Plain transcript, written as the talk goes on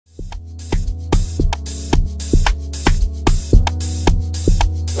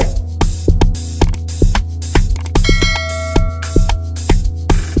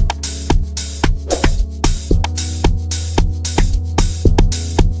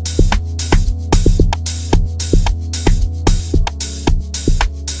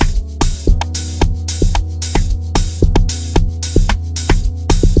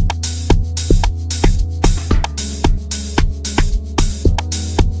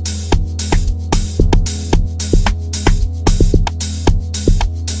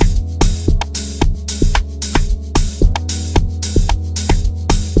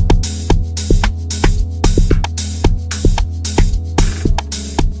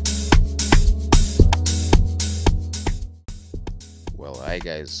Hi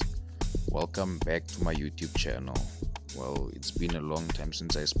guys, welcome back to my YouTube channel. Well, it's been a long time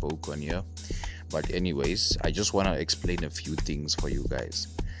since I spoke on here, but anyways, I just want to explain a few things for you guys.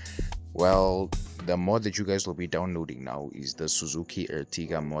 Well, the mod that you guys will be downloading now is the Suzuki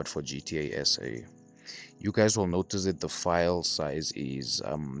Ertiga mod for GTA SA. You guys will notice that the file size is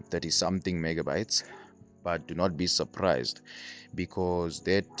 30 something megabytes, but do not be surprised because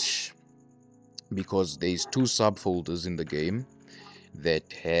there's two subfolders in the game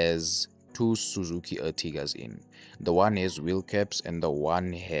that has two Suzuki Ertigas in. The one has wheel caps and the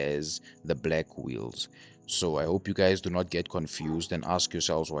one has the black wheels. So I hope you guys do not get confused and ask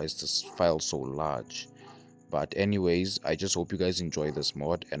yourselves why is this file so large. But anyways, I just hope you guys enjoy this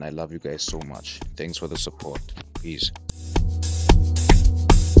mod and I love you guys so much. Thanks for the support. Peace.